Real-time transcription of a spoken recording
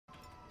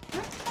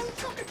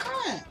fucking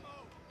car?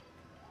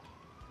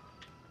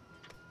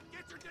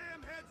 Get your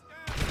damn heads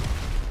down.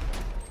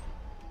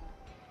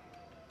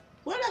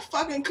 Where that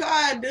fucking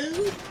car,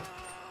 dude?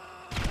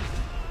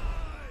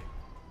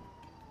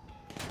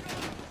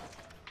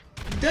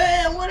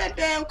 Damn, where that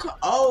damn car?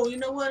 Oh, you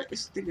know what?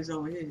 This thing is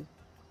over here.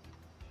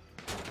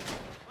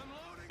 I'm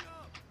loading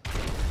up.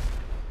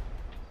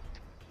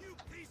 You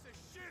piece of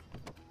shit.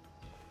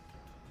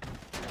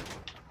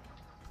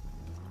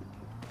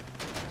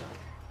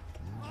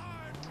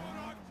 I'm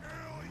gonna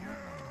kill you.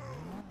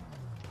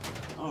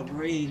 Oh,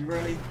 Breeze,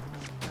 really?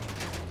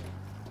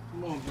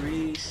 Come on,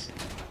 Breeze.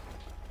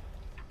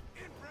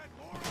 Inbred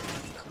moron.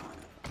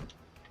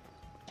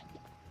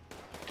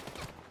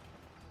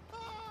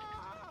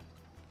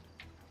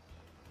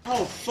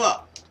 Oh,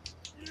 fuck.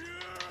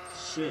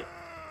 Shit.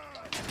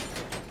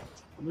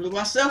 I blew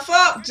myself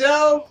up,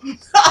 Joe.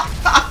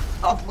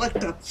 Oh, what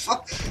the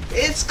fuck?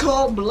 It's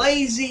called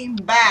Blazing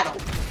Battle.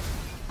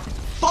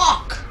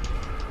 Fuck.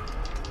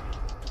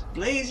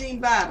 Blazing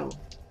Battle.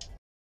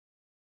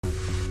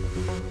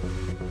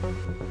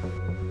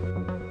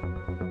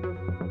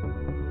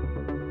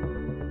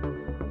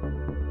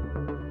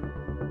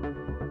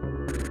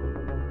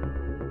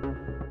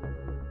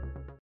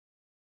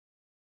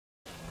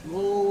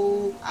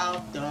 Move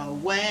out the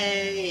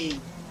way.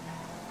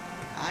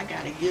 I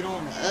gotta get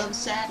on the other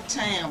side of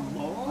town,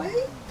 boy.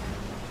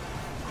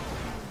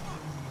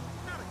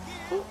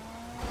 Oh,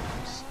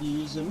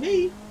 excuse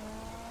me.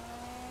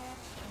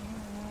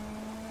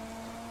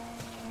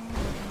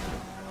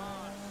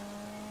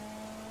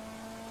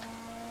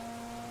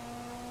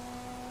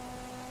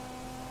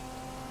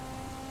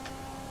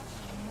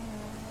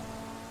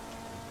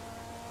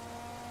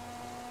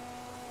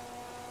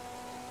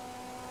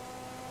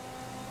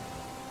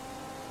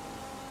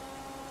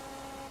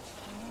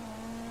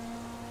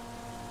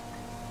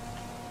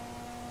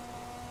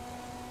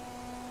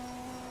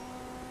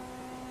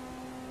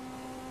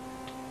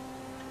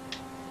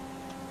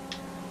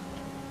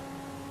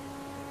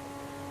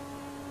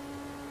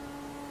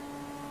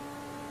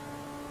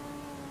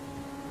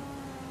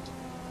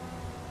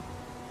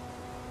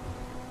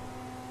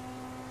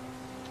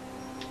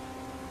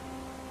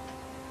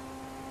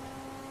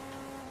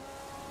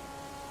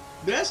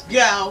 Let's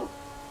go.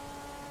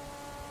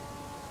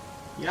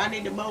 Y'all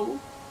need to move.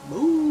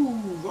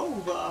 Move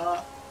over.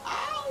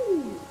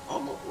 Ow!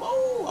 Almost,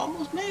 whoa,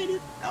 almost made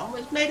it.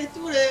 Almost made it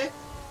through there.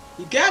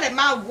 You got in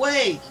my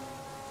way.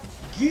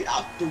 Get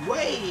out the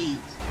way.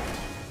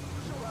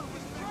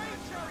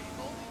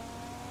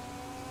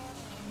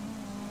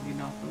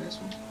 Getting off on this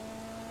one.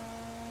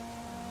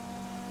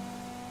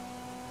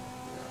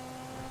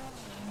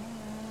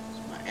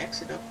 There's my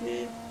exit up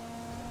here.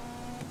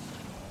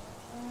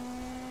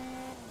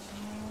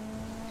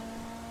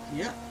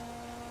 Yep.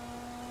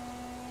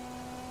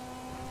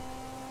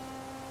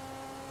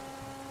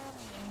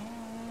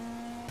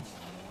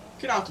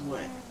 Get out the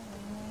way.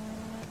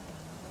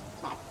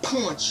 My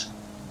punch.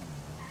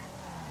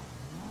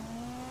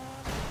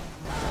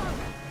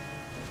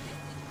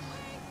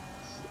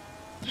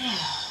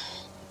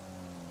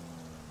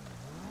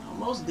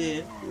 Almost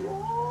dead.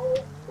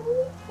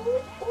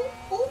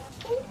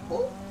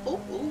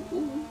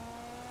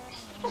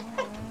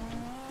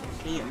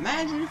 Can you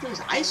imagine if there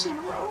was ice on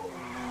the road?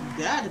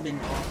 That'd have been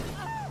awful.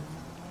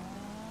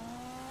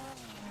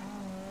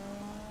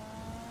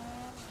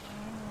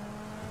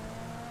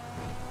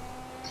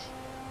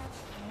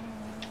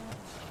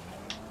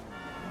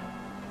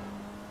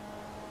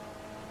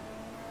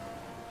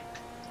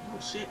 Oh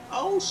shit.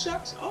 Oh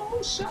shucks.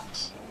 Oh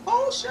shucks.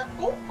 Oh shucks.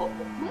 Oh,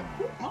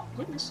 my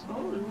goodness. Oh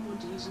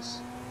Lord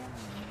Jesus.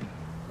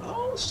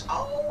 Oh,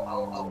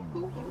 oh.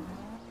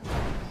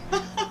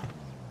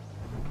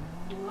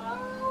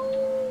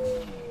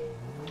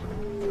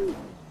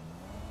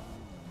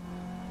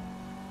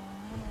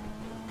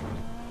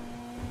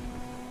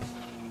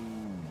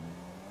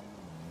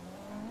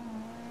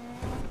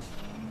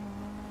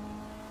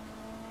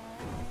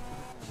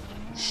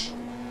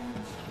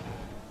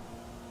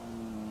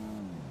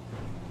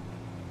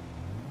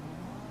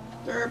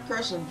 Third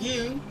person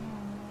view.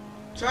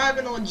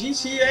 Driving on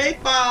GTA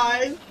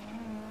 5.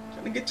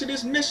 Trying to get to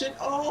this mission.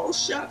 Oh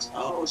shucks.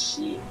 Oh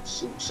shit.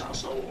 Shoot,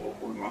 shots. Oh,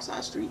 wrong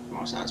side street.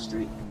 Wrong side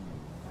street.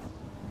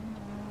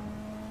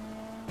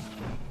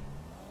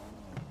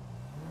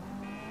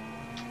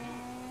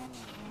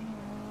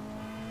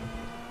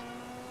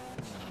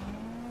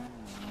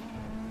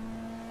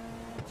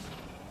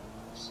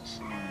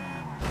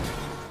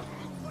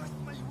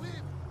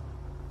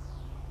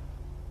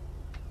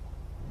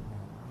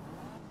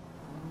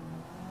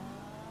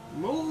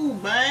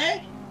 Move,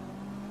 man.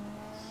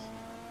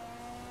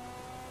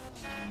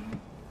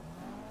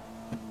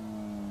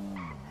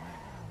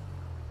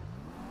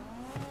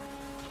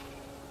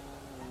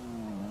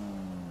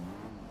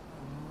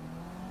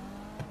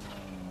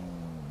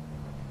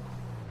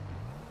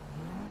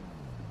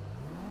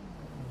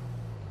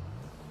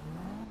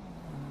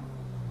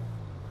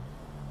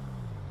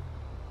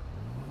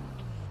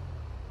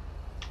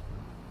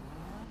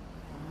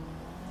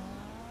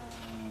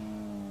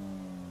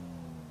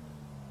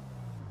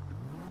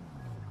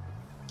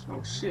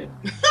 Oh shit.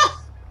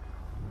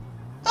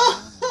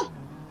 Oh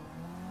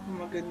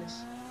my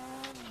goodness.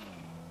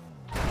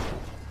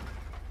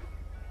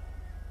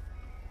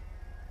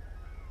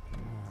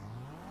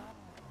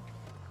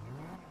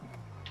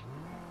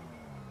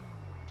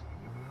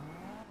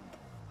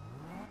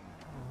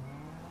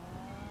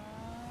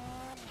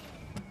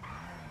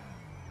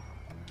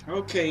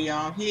 Okay,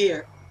 y'all, I'm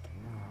here.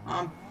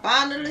 I'm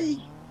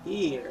finally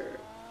here.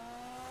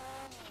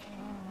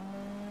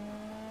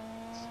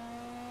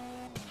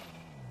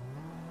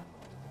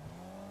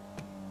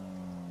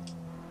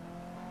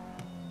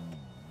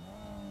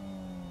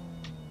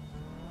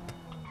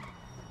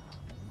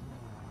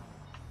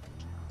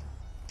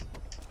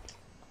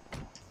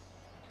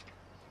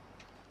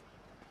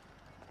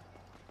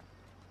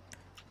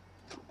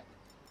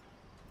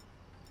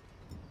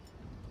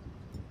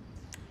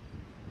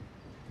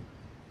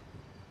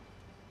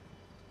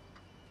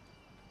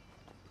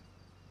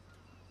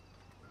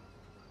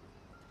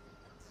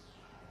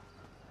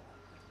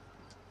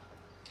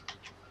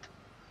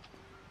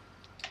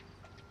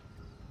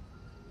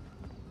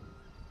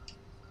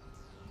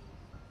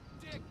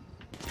 Dick.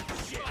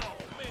 Shit. Oh,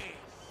 man.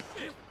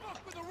 Shit.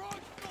 Fuck with the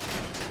wrong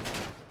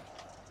stuff.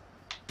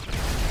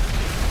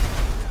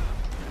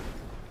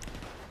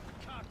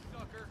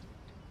 Cocksucker.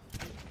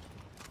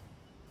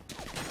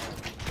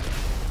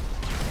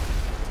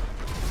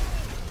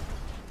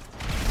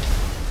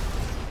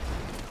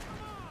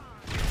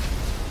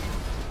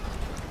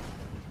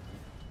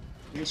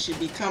 It should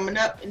be coming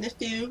up in the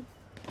few.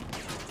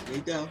 There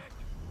you go.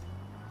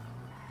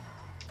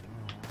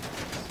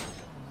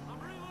 I'm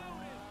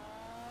reloading.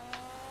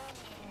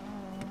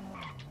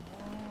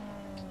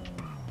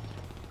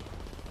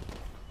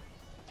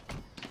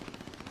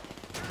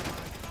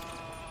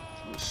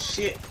 Oh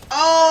shit.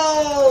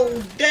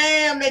 Oh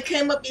damn, they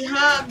came up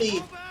behind me.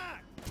 Go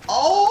back.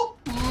 Oh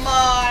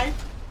my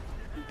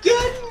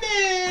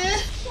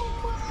goodness. I'm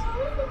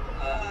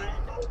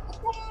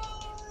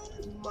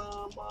crying,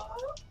 mama.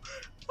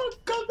 I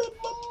got it,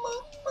 mama.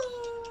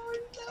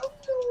 No.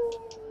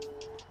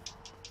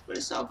 But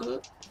it's all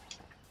good.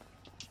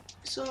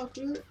 It's all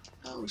good.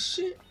 Oh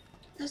shit.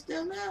 That's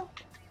them now.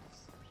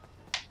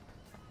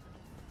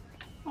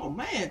 Oh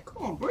man,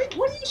 come on, Brick.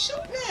 What are you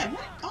shooting at,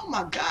 man? Oh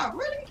my god,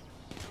 really?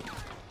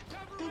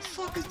 What the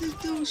fuck is this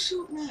dude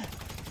shooting at?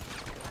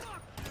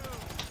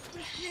 What the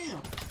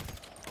hell?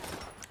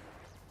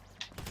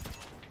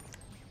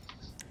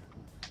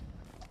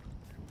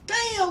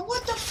 Damn,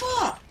 what the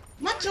fuck?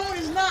 My joint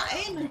is not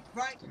aiming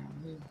right.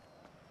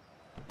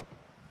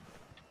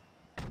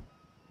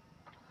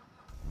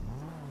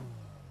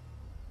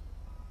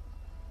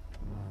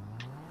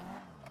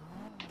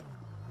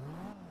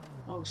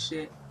 Oh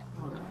shit.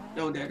 Hold on.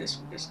 No, that is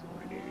good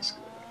right there. It's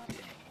good right there.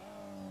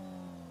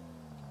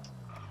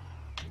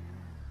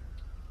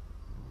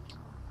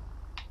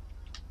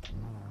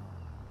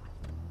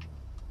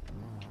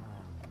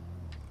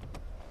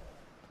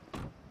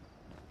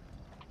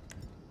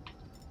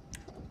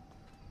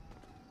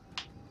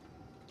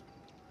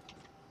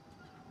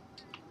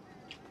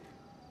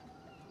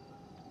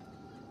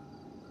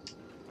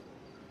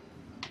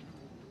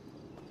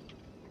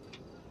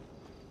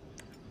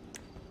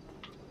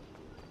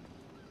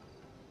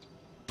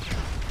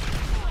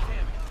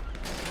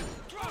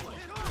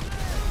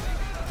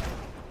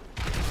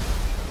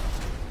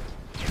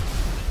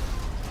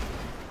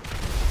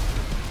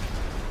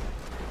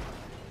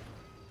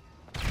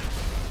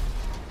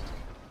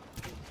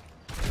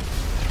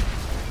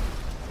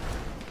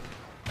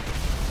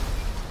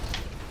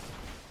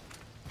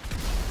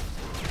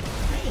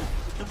 Damn,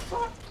 what the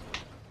fuck?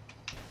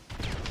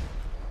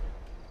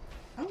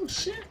 Oh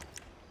shit.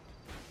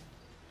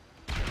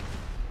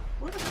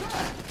 What a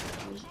fuck?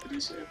 What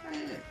is it I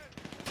had?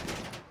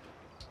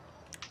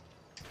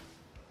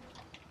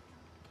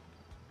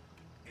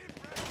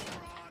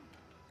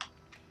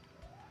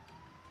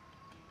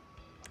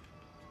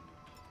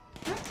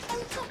 I'm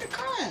fucking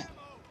crying.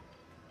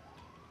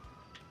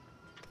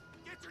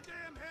 Get your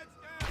damn heads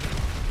down.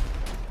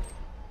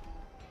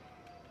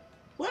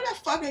 What a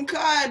fucking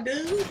crying,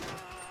 dude.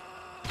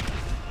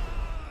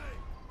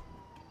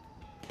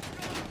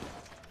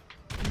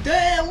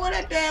 Damn, what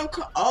that damn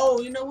car. Oh,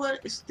 you know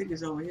what? This thing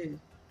is over here.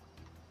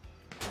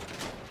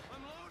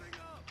 I'm loading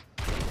up.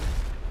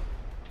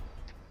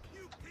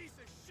 You piece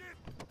of shit.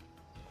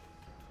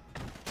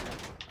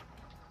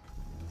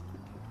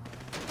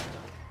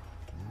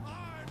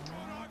 I'm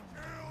gonna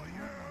kill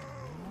you.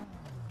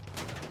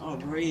 Oh,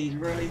 Breeze,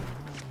 really?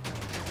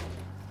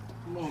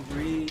 Come on,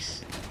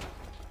 Breeze.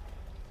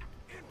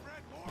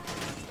 Inbred moron.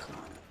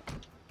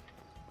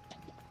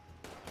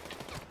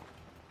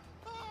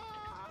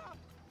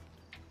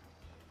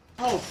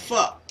 Oh,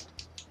 fuck.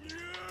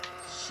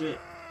 Shit.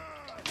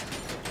 I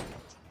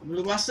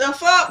blew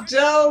myself up,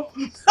 Joe.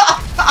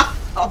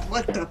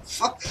 What the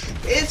fuck?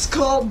 It's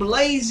called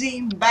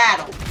Blazing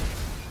Battle.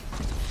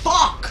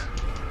 Fuck.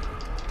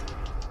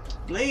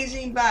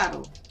 Blazing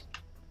Battle.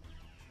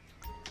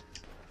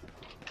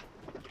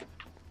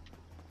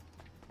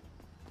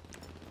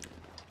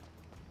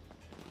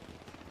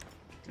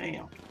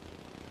 Damn.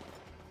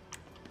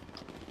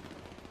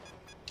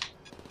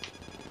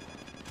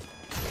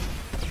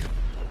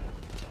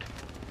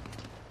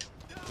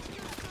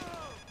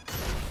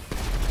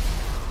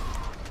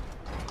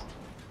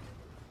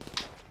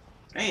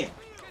 Man,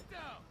 Get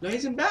down.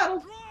 blazing battle.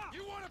 Drop.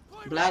 You want to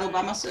play? Battle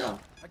by myself.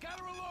 I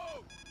gotta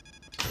reload.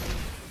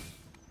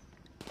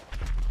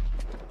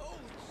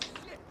 Holy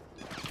shit.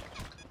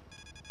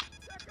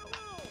 Take a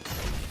load.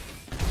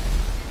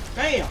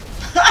 Damn.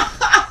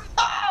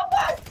 Oh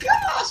my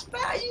gosh,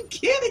 man, are you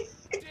kidding?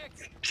 Dick.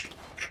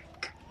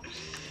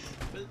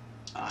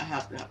 I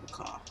have to have a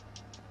car.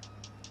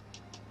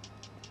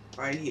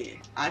 Right here.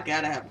 I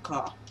gotta have a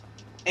car.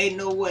 Ain't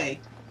no way.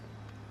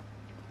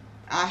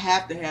 I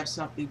have to have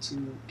something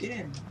to get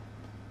in.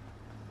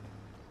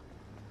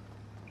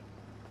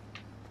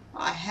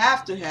 I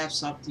have to have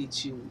something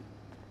to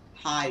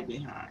hide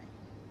behind.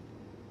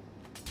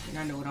 And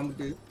I know what I'm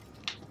gonna do.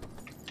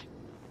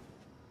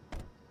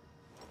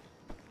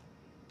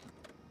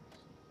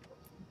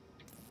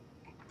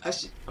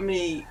 I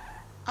mean,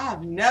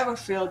 I've never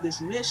failed this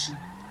mission.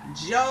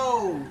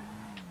 Joe!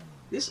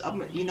 This,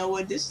 you know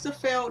what? This is a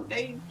failed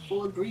day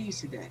for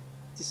Breeze today.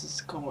 This is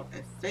called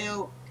a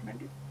failed, can I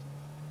get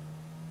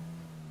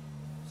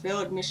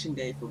failed mission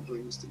day for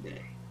Breeze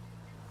today.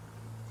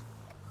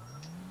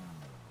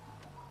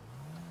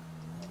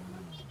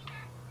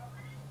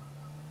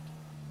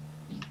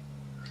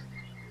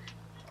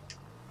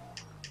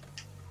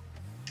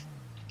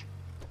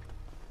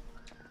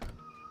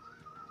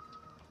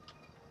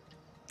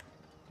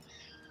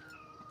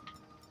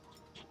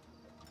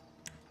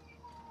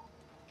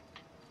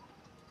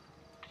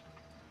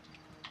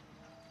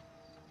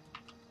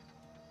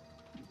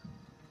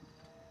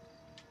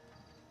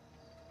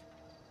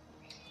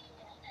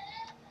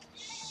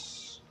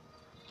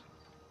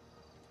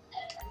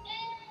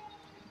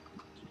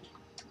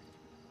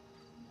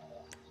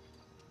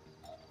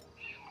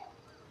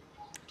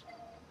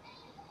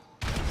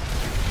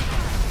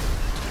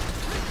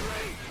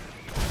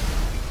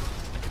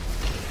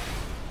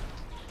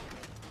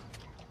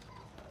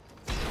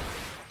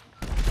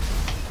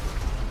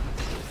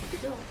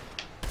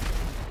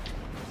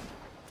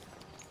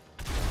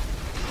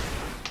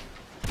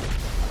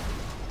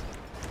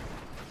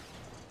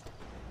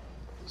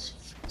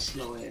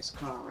 Slow ass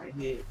car right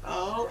here.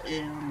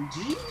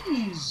 OMG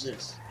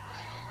Jesus.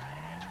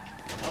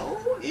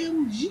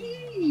 OMG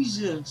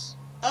Jesus.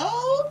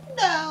 Oh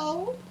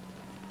no.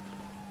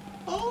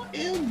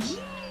 OMG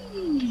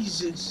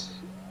Jesus.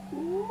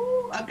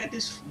 Ooh, I got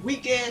this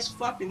weak ass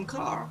fucking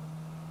car.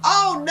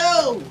 Oh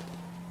no.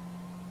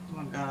 Oh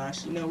my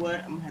gosh. You know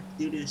what? I'm gonna have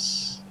to do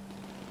this.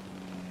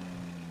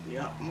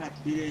 Yep, I'm gonna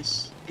have to do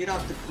this. Get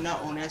off the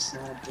nut on that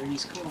side,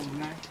 please. Come on,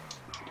 man.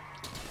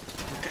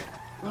 Okay.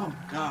 Oh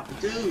my god,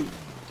 dude.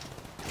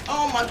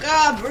 Oh my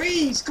god,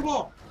 Breeze, come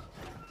on.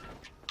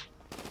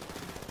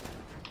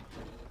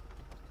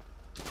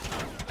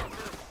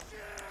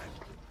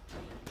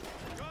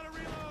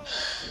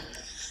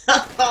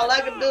 All I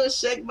can do is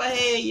shake my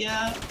head,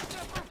 y'all.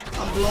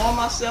 I'm blowing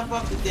myself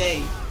up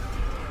today.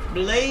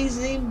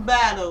 Blazing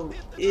battle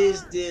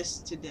is this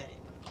today.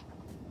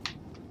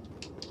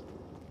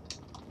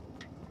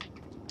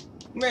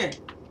 Man,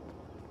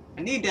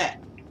 I need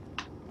that.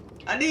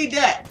 I need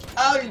that.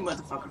 Oh, you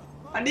motherfucker.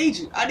 I need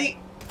you. I need.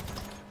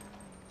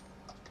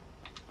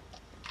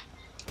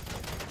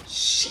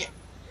 Shit.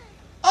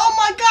 Oh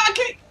my god, I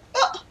can't.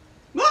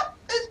 What?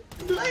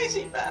 It's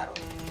blazing battle.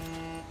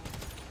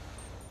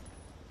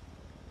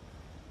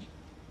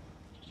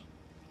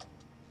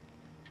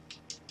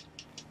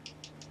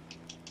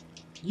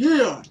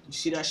 Yeah. You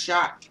see that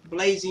shot?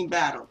 Blazing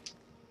battle.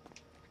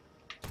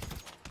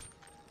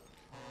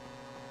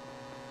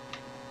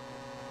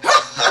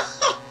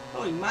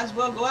 Oh, you might as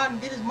well go out and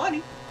get his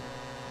money.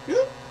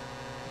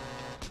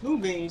 Who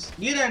means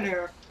get in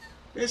there.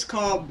 It's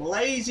called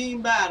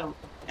Blazing Battle.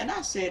 And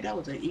I said that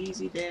was an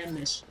easy damn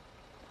mission.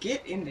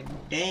 Get in the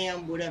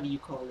damn whatever you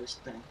call this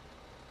thing.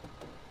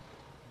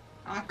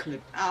 I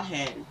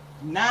had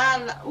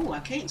 9. Ooh, I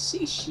can't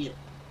see shit.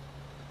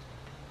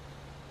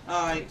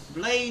 Alright,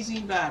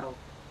 Blazing Battle.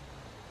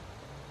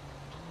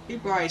 He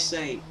probably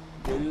say,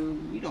 dude,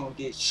 you don't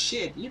get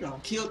shit. You done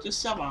killed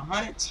yourself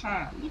 100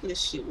 times. Look at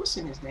this shit. What's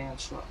in this damn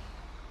truck?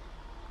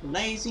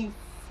 Blazing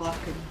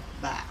fucking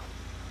battle.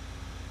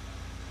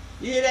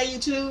 You hear that,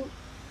 YouTube?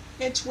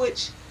 And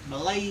Twitch,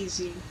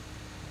 blazing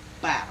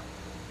battle.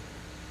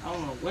 I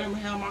don't know where the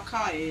hell my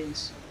car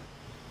is.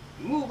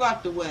 Move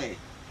out the way,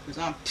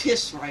 because I'm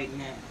pissed right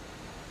now.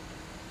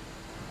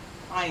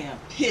 I am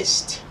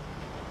pissed.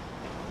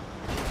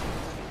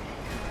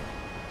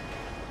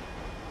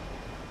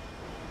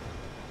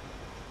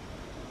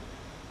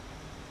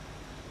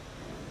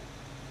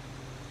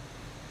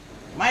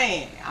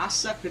 Man, I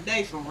suck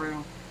today for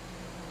real.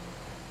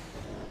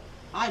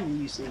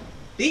 I'm usually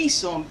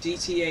decent on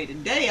GTA.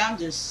 Today I'm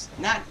just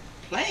not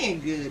playing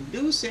good.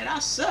 Dude said I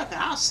suck.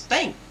 I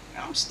stink.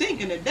 I'm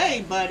stinking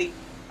today, buddy.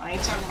 I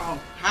ain't talking about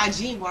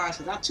hygiene wise,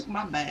 because I took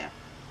my bath.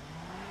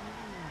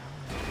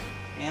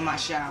 And my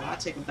shower. I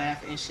take a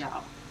bath and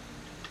shower.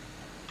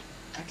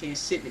 I can't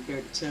sit in the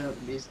dirty tub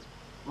and just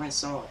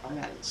rinse off. I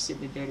gotta sit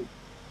in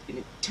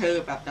the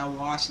tub after I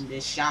wash and then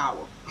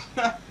shower.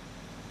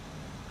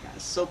 Gotta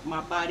soak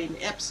my body in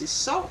Epsom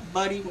salt,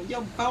 buddy. When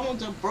your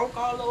bones are broke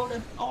all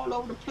over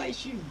the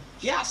place, you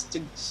got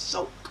to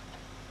soak. I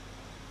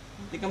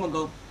think I'm gonna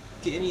go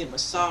get me a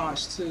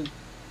massage too.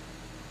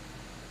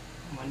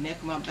 My neck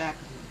and my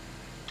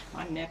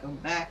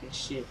back and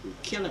shit be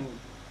killing me.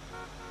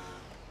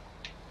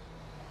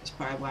 That's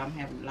probably why I'm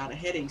having a lot of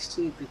headaches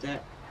too, because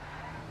that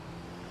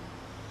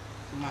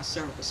for my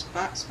cervical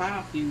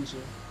spine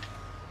fusion.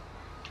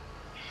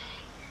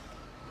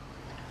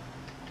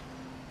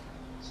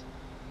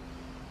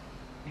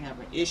 I'm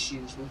having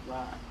issues with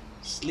my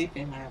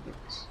sleeping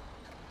habits.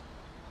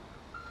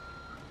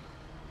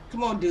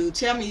 Come on, dude,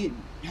 tell me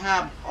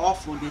how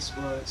awful this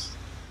was.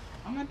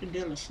 I'm at the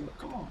dealership.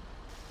 Come on.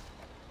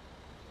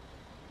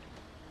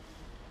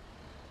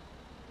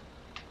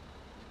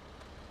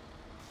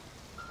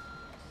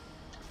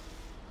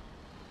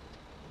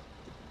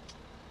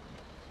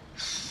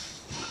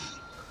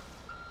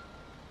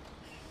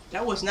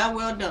 That was not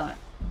well done.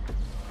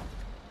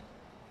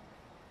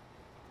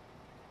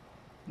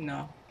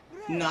 No.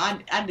 No,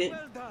 I did.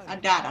 I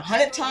died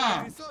 100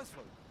 times.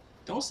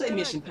 Don't say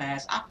mission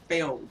pass. I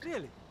failed.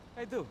 Really?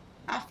 I do.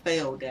 I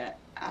failed that.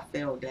 I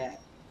failed that,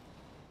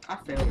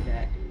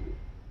 dude.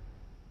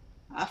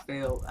 I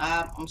failed.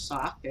 I'm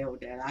sorry. I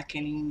failed that. I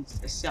can't even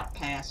accept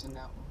passing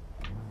that one.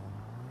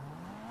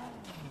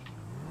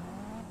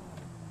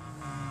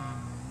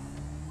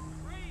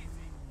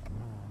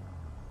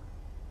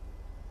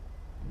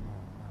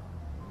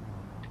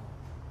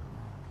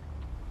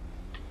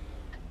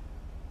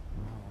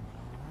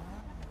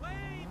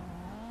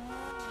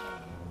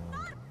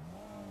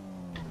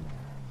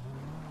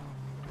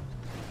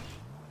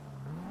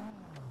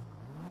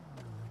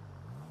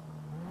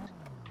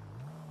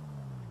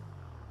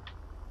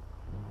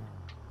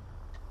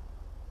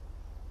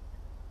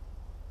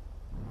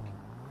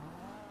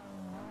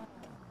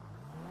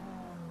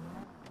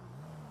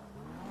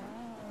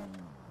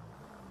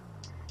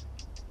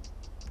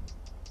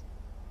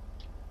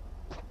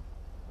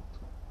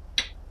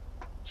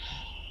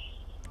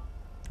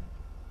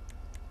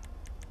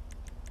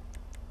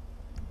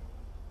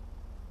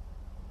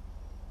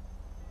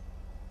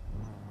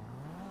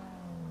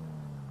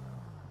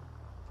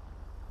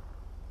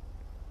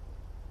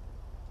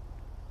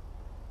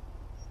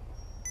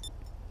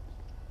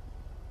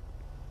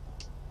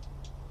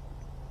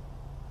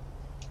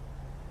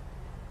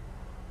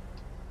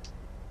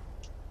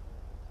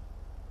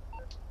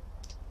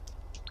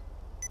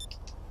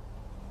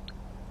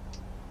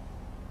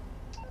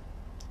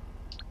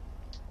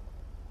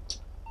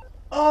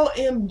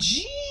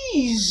 OMG,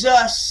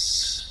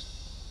 Jesus.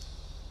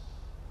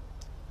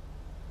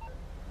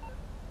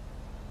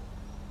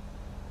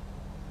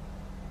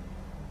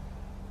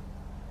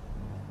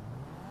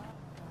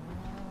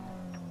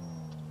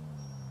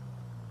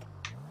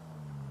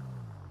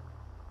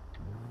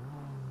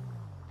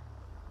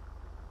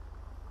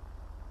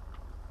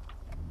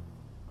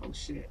 Oh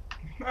shit.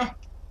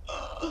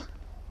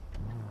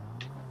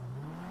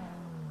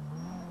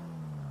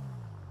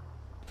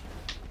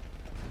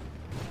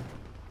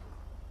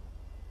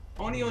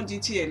 Only on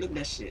GTA, look at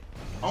that shit.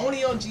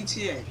 Only on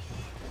GTA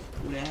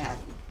would that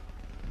happen.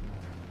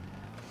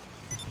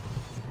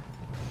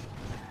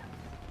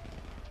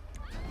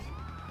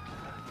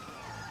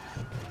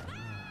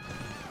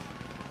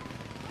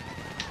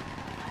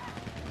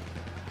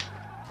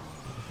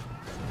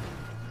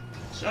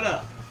 Shut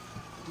up.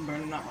 I'm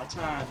burning out my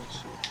tires and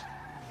shit.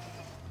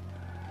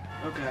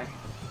 Okay.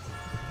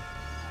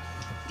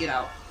 Get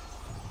out.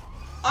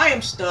 I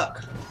am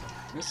stuck.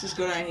 Let's just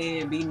go down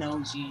here and be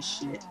nosy and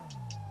shit.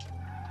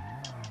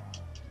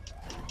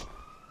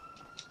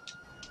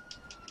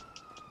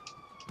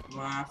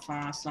 While I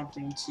find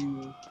something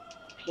to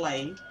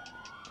play.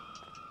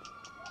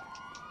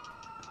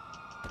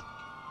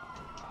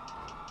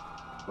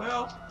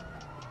 Well,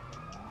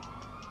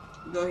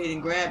 go ahead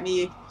and grab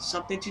me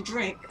something to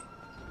drink.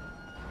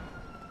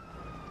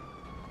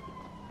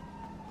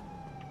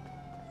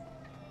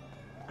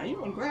 Are you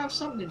gonna grab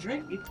something to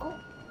drink before?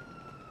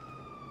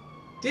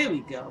 There we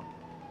go.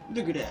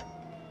 Look at that.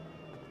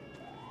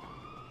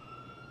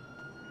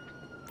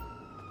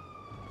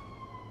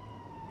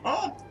 Oh,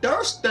 I'm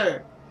thirsty.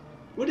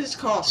 What is it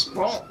called?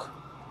 Sprunk.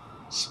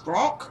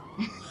 Sprunk?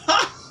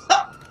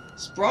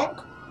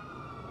 Sprunk?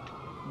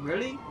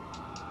 Really?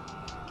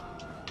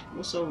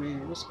 What's over here?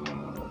 What's going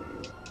on over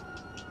here?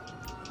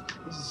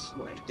 This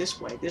way,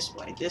 this way, this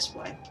way, this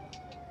way.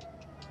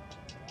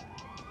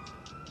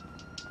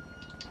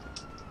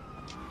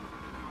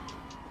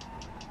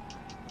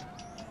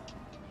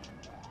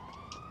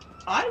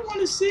 I want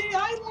to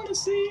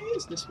see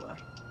it's this way.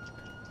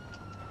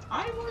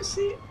 I want to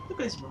see it. Look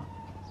at this one.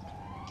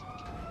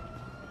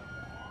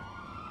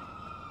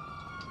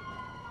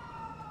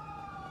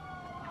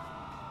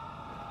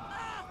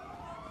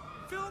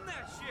 Film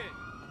that shit.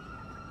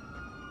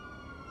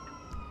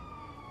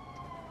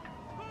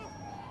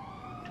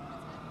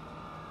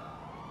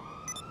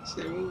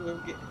 So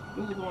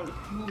move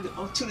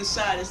on to the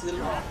side is the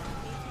law.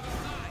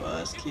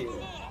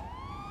 Buzzkill.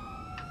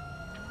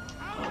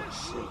 Oh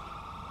shit.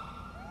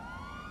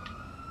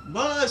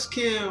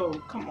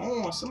 Buzzkill. Come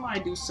on, somebody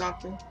do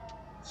something.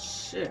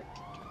 Shit.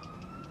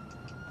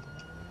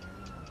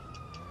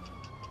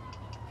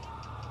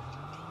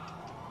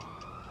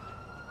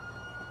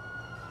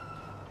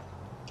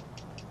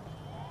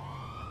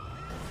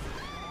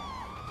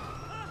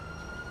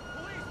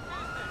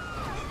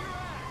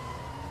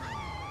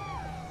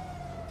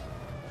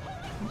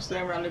 I'm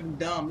standing around looking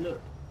dumb,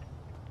 look.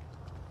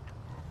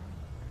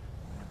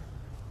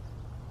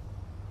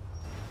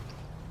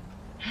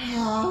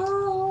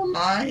 Oh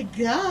my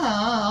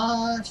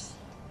gosh.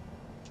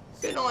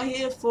 Been on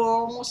here for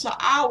almost an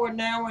hour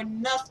now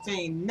and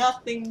nothing.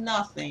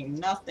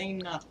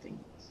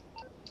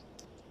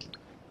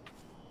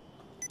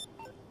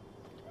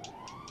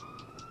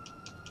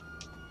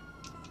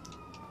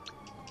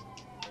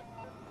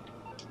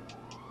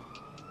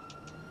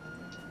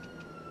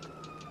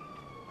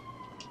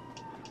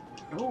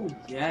 Oh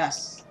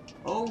yes.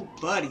 Oh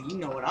buddy, you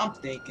know what I'm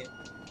thinking.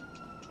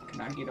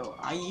 Can I get over?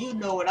 You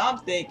know what I'm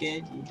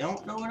thinking. You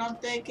don't know what I'm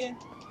thinking?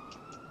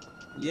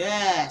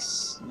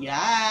 Yes.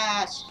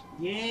 Yes.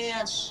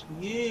 Yes.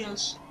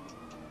 Yes.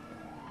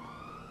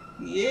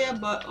 Yeah,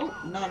 but oh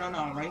no,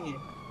 right here.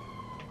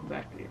 Come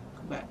back here.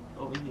 Come back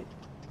over here.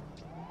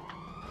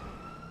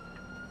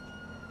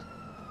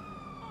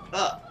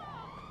 Up.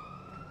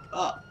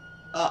 Up.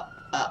 Up.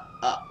 Up.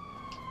 Up.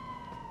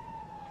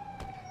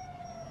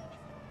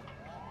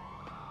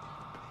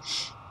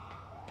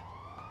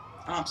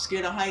 I'm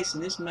scared of heights,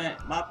 and this man,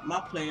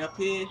 my play up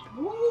here.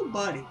 Woo,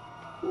 buddy.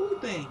 Woo,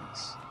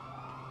 things.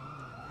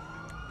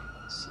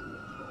 Let's see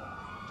what's going on.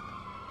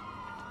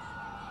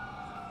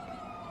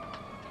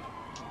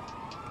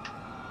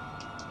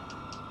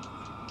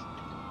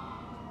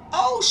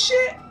 Oh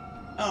shit!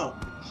 Oh,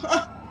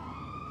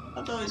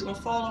 I thought he was gonna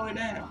fall all the way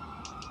down.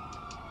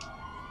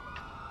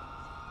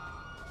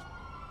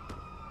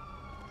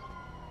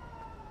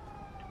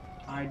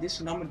 All right, this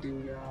is what I'm gonna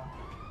do, y'all.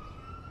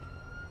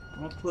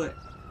 I'm gonna put.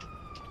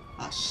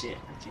 Oh shit,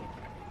 I can't.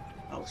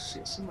 Oh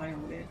shit, somebody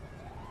over there.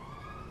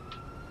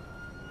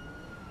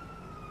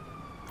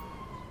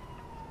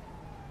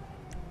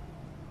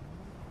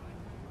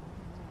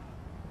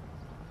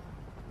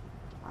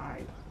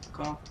 Alright,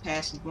 go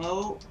passive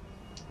mode.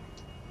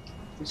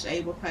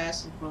 Disable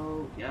passive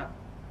mode. Yep.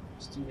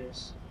 Let's do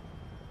this.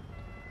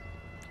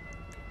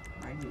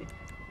 Right here.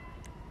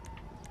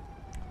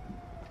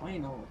 I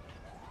know.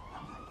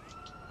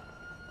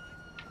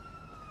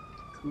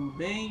 Cool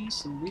beans.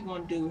 So we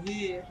gonna do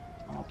here.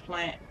 I'm gonna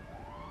plant.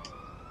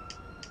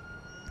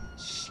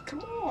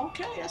 Come on,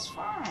 okay, that's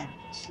fine.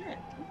 Shit.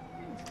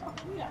 Fuck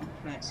yeah, I'm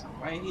gonna plant something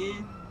right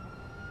here.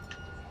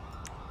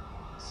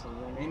 So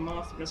when they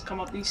motherfuckers come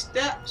up these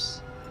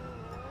steps.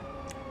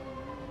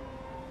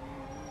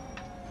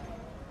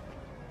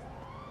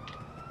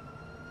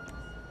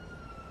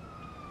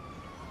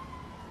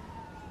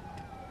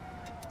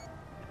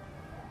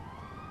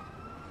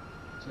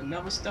 So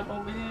another step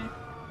over here.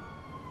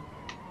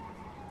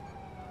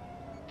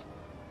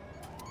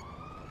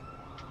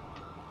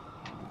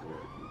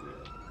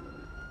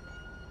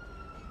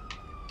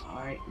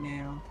 Alright,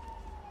 now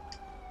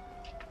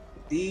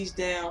these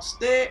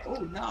downstairs. Oh,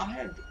 no, I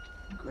had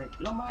great.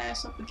 Blow my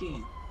ass up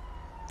again.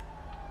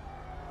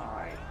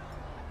 Alright,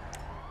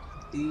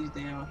 these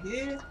down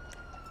here.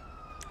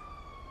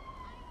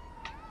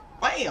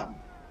 Bam!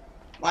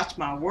 Watch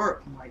my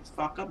work. I might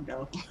fuck up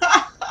though.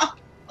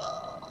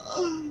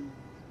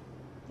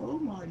 Oh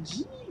my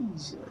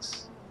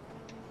Jesus.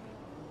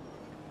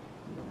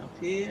 Going up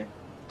here.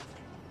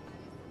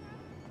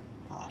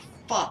 Oh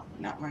fuck,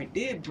 not right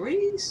there,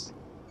 Breeze.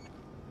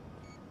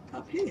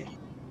 Up here.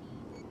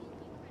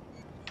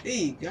 There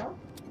you go.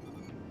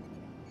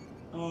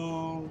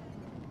 Where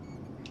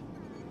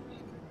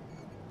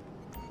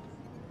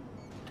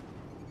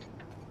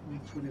me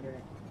put it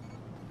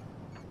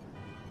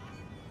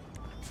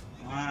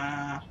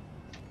at?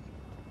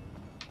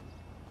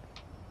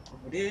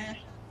 Over there.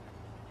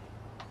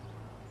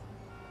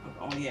 I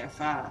only have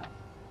 5.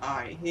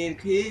 Alright,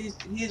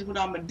 here's what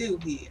I'm gonna do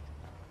here.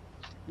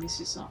 Let me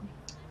see something.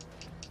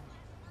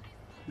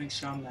 Make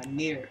sure I'm not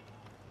near it.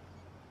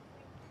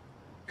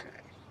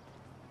 Okay.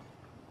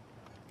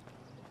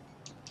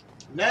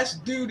 Let's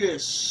do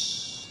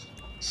this.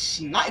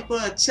 Sniper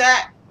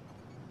attack.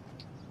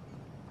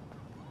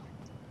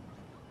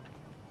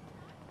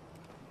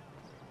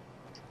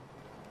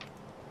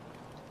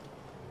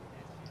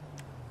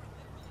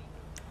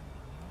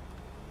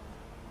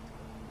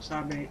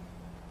 Sorry.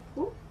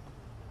 Ooh.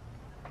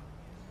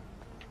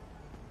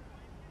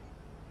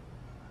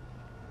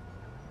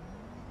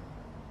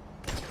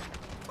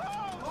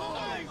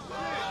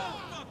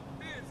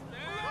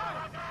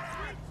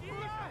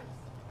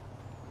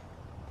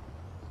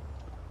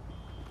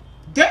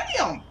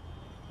 Damn!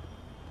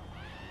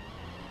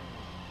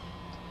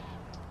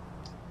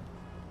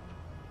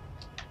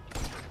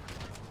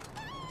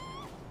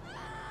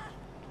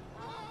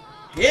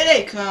 Here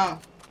they come.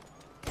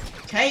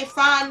 Can't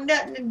find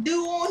nothing to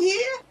do on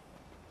here?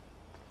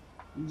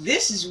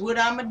 This is what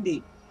I'ma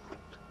do.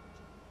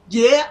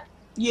 Yeah.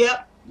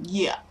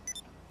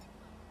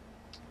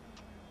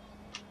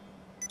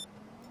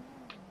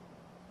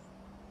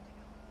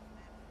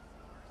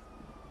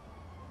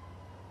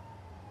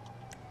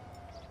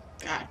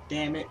 God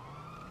damn it.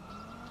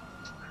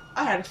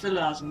 I had a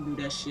feeling I was gonna do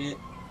that shit.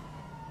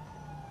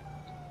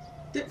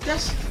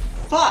 That's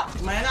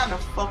fuck, man. I done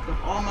fucked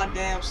up all my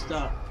damn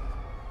stuff.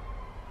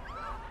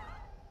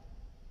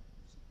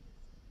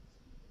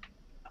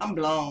 I'm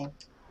blown.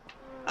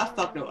 I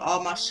fucked up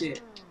all my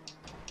shit.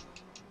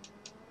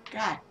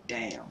 God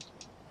damn.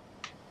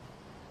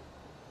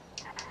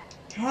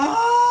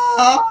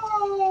 Oh.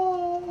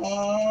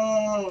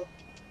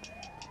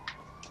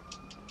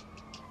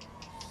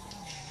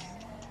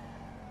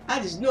 I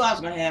just knew I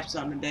was gonna have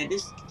something today.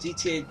 This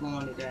GTA is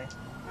boring today.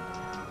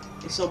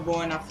 It's so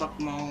boring I fucked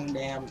my own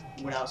damn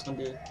what I was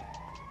gonna do.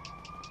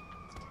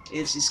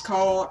 It's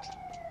called,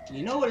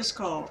 you know what it's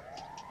called.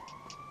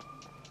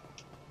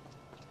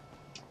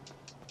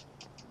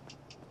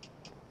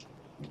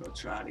 I'm gonna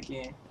try it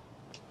again.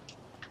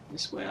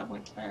 This way I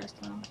went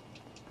last time.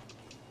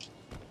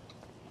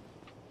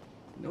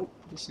 Nope,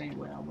 this ain't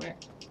where I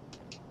went.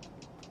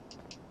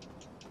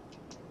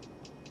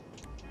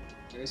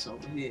 It's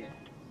over here.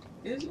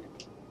 Is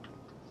it?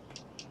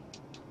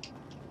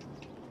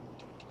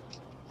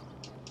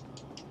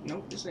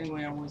 Nope, this ain't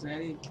where I was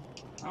at either.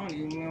 I don't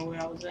even know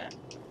where I was at.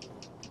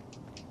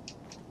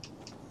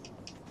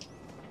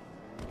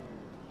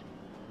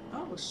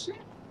 Oh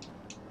shit.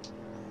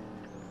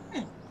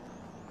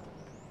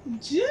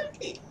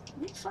 Jimmy,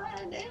 you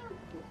find out.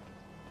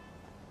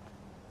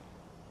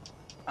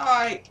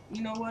 Alright,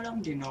 you know what?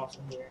 I'm getting off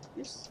of here.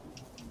 This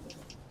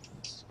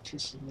is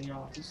pissing me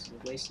off. This is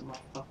a waste of my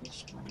fucking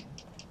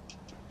strength.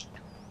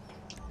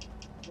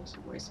 This is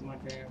a waste of my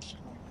damn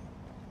strength.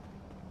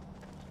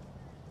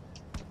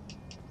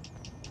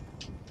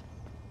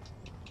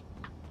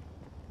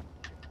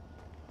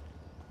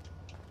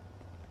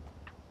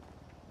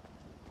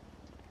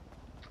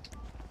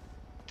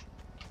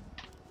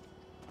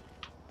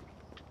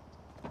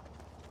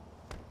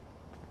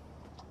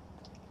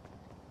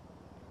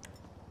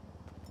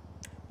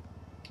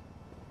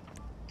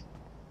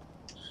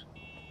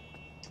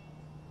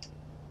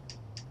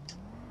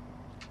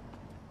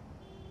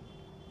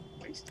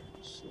 Wasted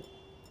shit.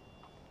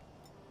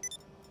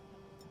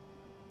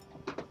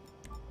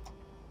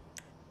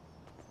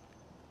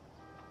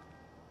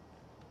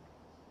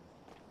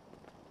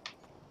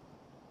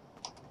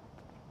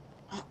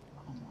 Oh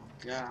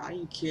my god, are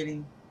you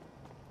kidding?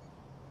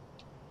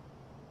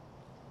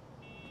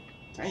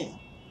 Damn.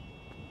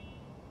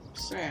 I'm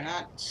saying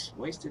I just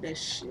wasted that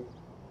shit.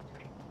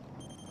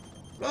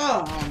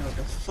 Oh, I don't know what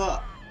the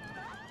fuck.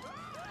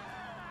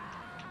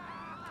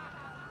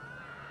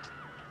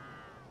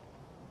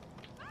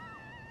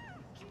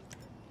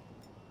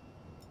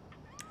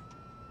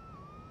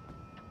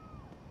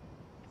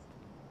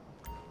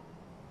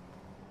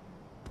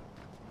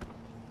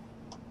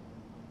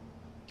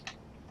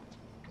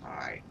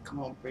 Alright, come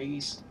on,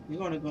 Breeze. We're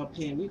gonna go up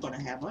here and we're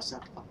gonna have us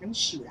a fucking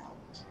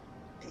shootout.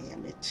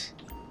 Damn it.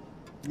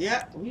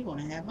 Yeah, we're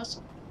gonna have us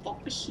a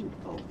fucking shootout.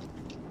 Oh,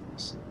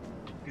 so,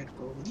 gotta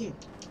go over here.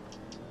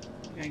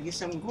 Gotta get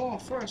something going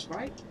first,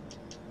 right?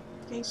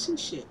 Can't see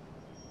shit.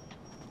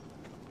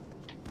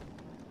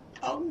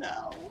 Oh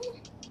no.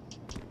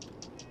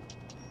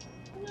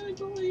 I'm gonna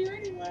go here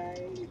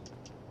anyway.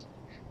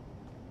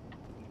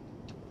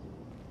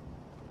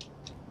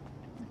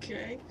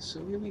 Okay,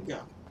 so here we go.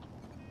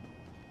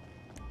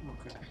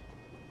 Okay.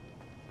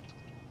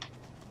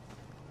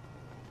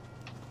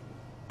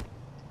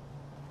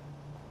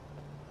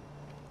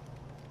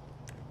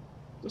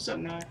 What's up,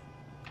 Nye?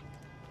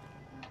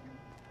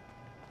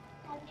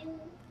 Have you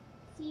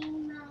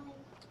seen my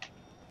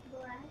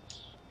brush?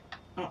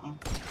 Uh-uh. I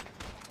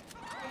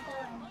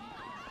don't.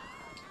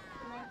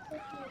 And I put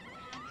it down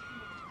to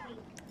my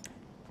feet.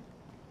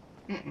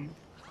 Mm-mm.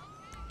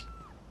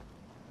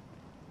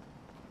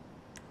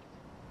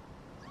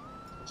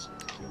 Let's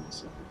kill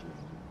myself again.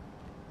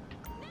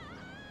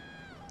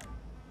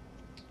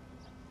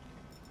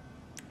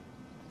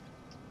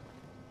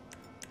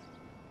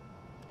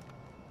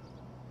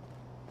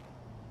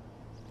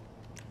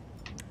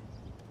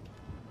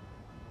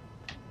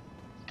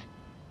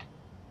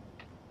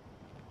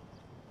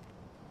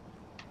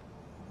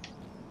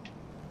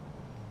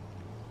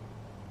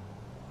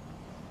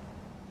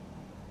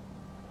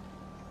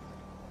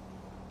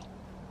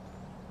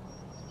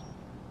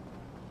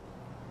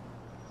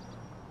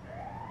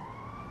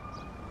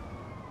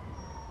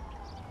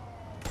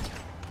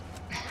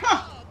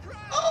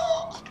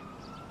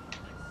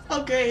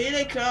 Okay, here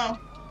they come.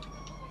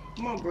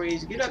 Come on,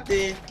 Breeze, get up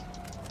there.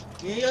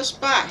 Get in your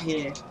spot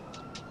here.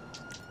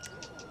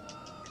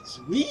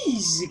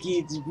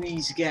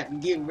 QuietTrBreeze got me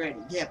getting ready.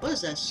 Yeah, but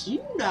it's a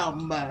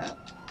shootout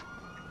map.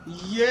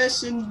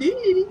 Yes,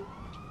 indeed.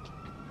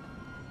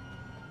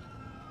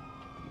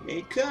 Here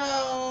they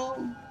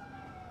come.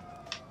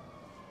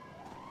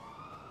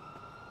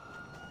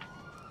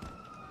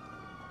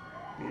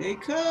 Here they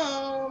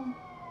come.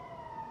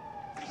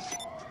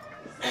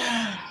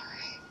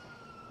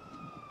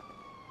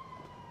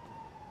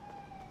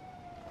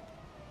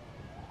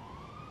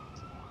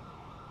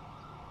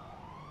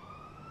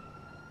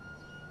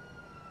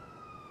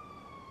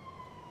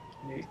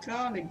 Here they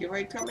come. They get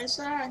ready to come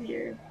inside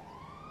here.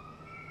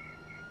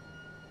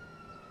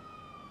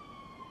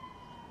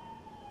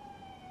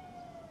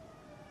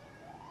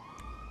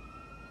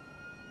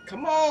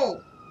 Come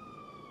on.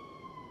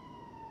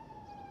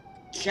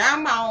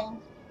 Come on.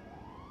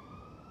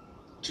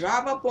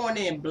 Drive up on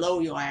there and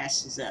blow your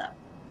asses up.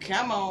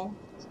 Come on.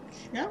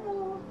 Come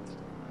on.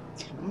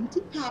 Come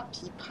to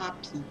Poppy,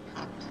 Poppy,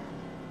 Poppy.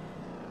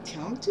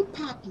 Come to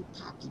Poppy,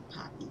 Poppy,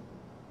 Poppy.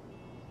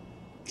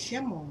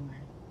 Come on,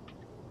 man.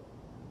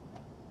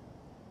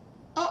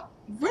 Oh,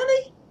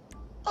 really?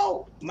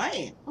 Oh,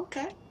 man.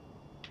 Okay.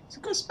 It's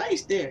a good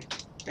space there.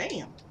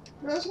 Damn.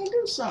 I was gonna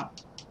do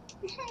something.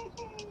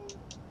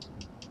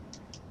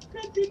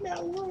 That did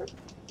not work.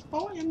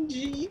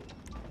 OMG.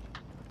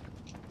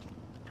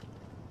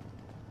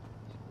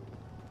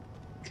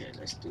 Okay,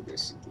 let's do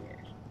this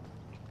again.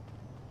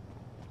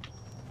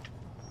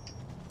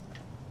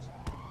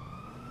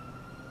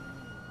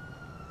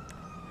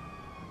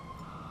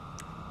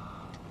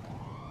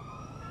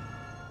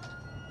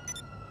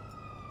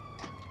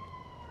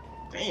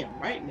 Damn,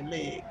 right in the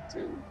leg,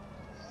 too.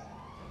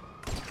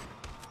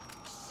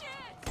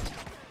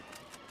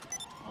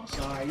 I'm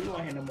sorry, you don't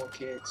have no more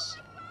kids.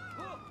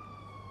 Oh,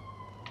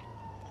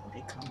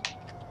 they coming.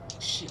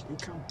 Shit, they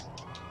coming.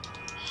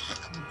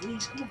 Come on,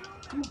 please, come on,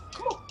 come on,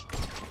 come on.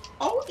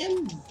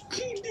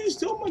 OMG,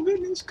 this, oh my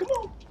goodness, come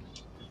on.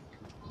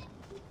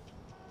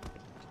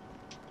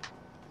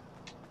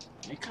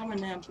 They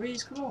coming now,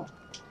 please, come on.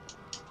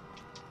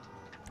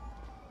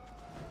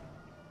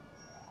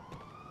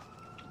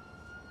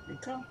 They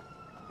come.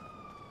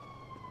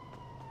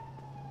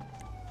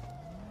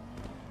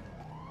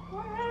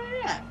 Where are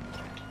they at?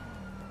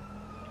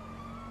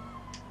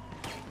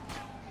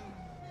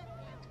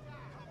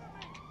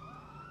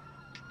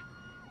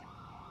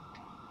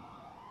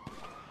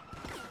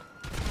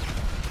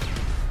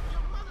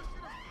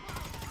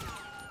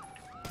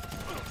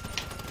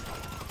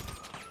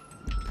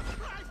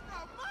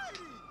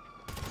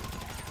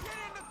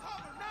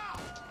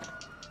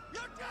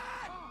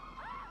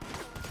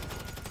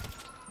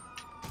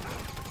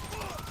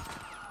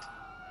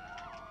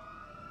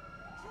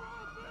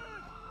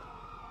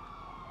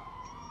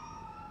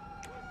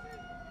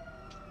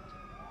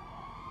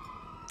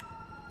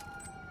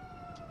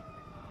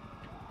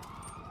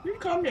 You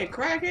come there,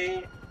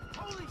 crackhead.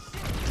 Holy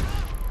shit!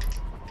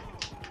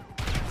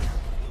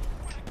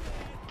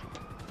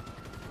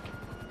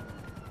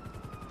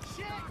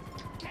 Shit!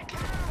 Get down!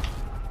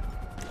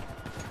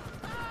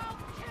 I'll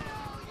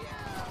kill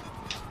you!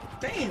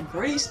 Damn,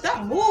 Breeze,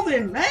 stop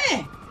moving, man.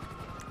 Asshole!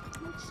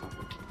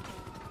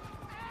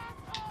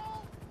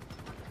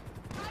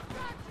 I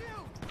got you!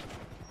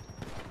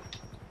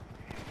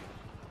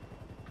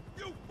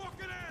 You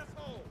fucking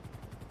asshole!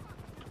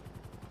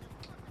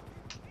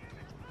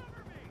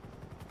 Cover me!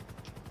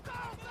 Go,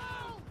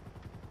 go!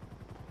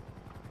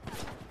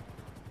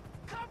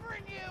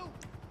 Covering you!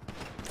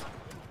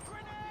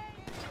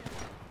 Grenade!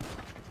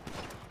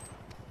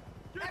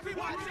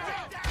 Everyone, get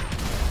down!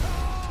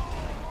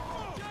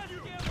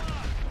 Just give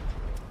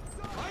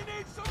up! I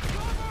need some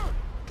cover!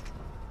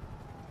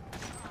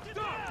 Get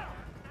down!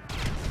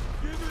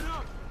 Give it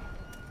up!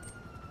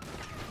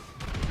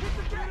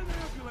 Get an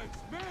ambulance!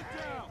 Man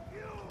down!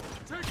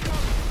 Take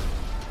cover!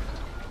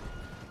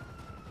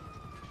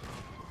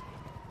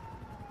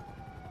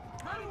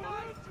 How do I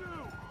do?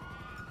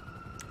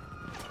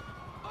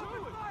 Do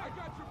it! I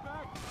got your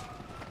back!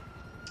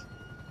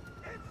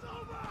 It's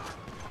over!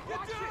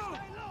 Get down!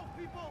 Stay low,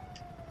 people!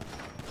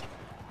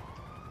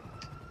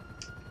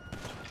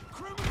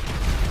 Criminal!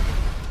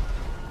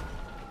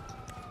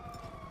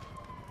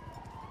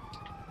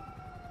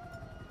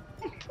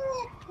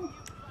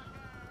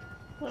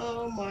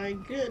 Oh my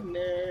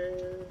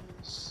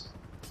goodness.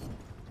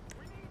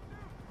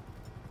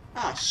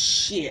 Ah,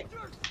 shit.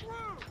 You're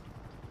screwed!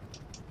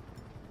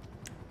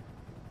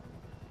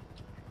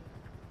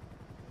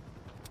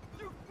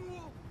 You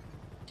fool!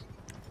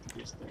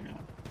 Yes, they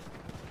are.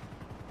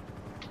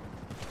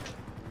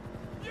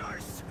 You're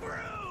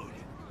screwed!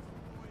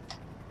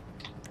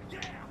 Yeah,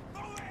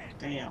 go in!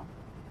 Damn.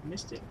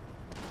 Missed it.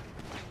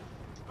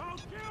 I'll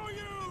kill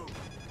you!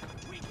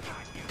 We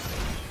got you!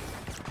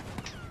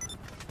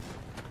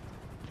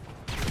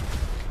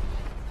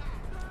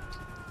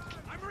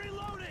 I'm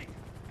reloading!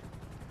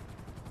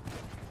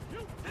 You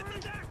hit the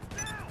deck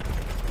now!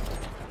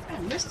 I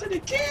missed it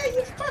again.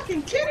 You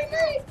fucking kidding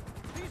me?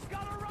 He's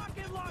got a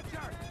rocket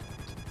launcher!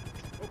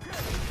 Okay,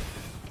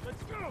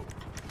 let's go!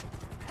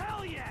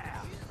 Hell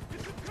yeah!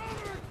 Get some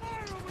cover and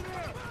fire over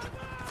there!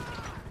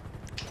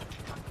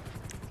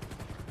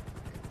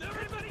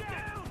 Everybody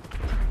down!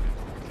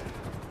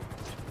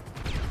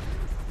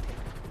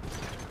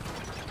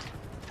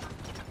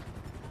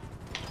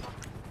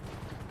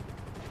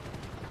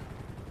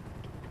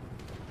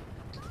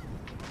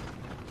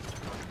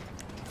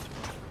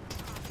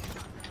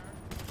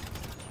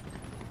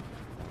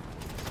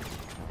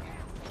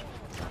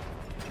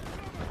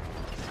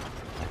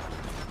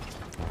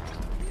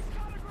 He's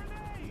got a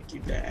grenade!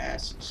 Keep their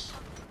asses.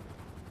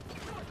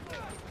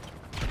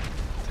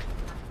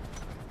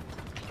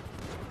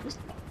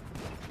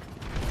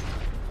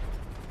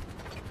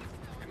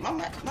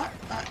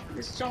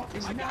 This junk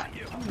is not.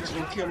 I'm just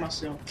gonna kill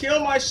myself. Kill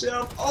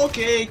myself.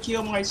 Okay,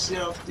 kill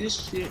myself. This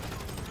shit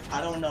I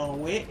don't know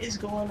what is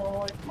going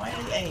on with my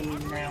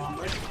aiming now,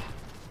 but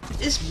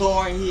it's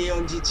boring here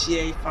on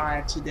GTA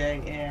 5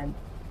 today, and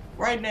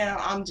right now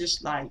I'm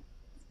just like,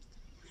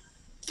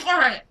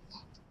 fine.